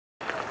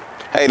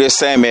Hey, this is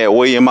Sammy at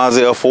William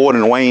Isaiah Ford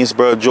in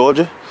Waynesboro,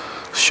 Georgia.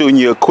 Shooting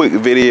you a quick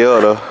video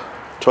of the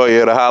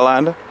Toyota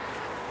Highlander.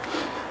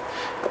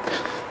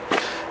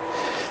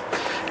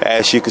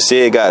 As you can see,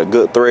 it got a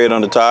good thread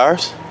on the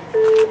tires.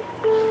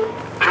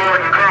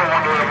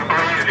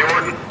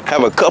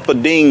 Have a couple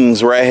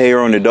dings right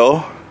here on the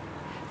door.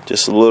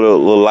 Just a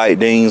little light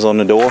dings on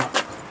the door.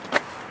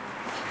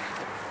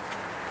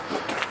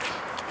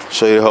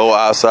 Show you the whole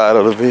outside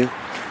of the vehicle.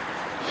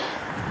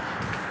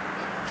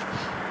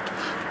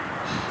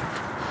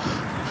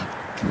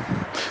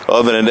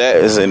 Other than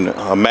that, it's in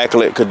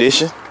immaculate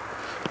condition.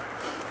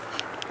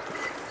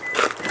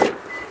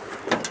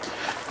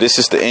 This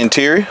is the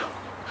interior.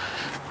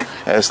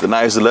 Has the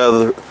nice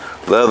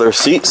leather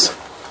seats.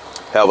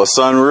 Have a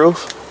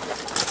sunroof.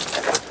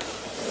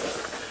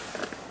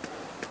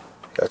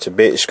 Got your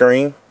big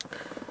screen.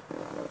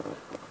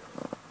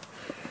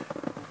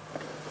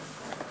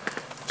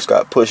 It's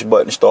got push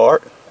button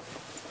start.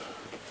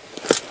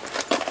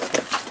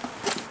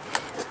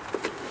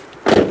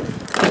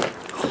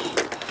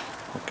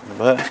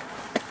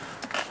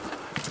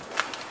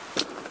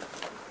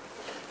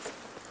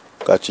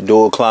 Got your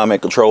dual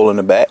climate control in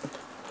the back.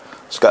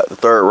 It's got the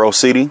third row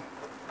seating.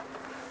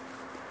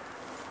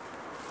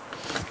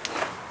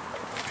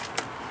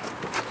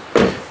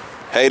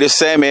 Hey, this is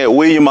Sammy at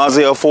William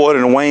Isaiah Ford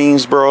in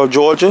Waynesboro,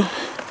 Georgia.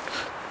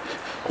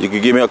 You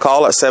can give me a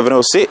call at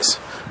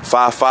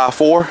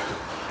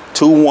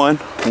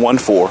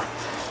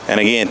 706-554-2114. And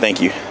again, thank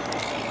you.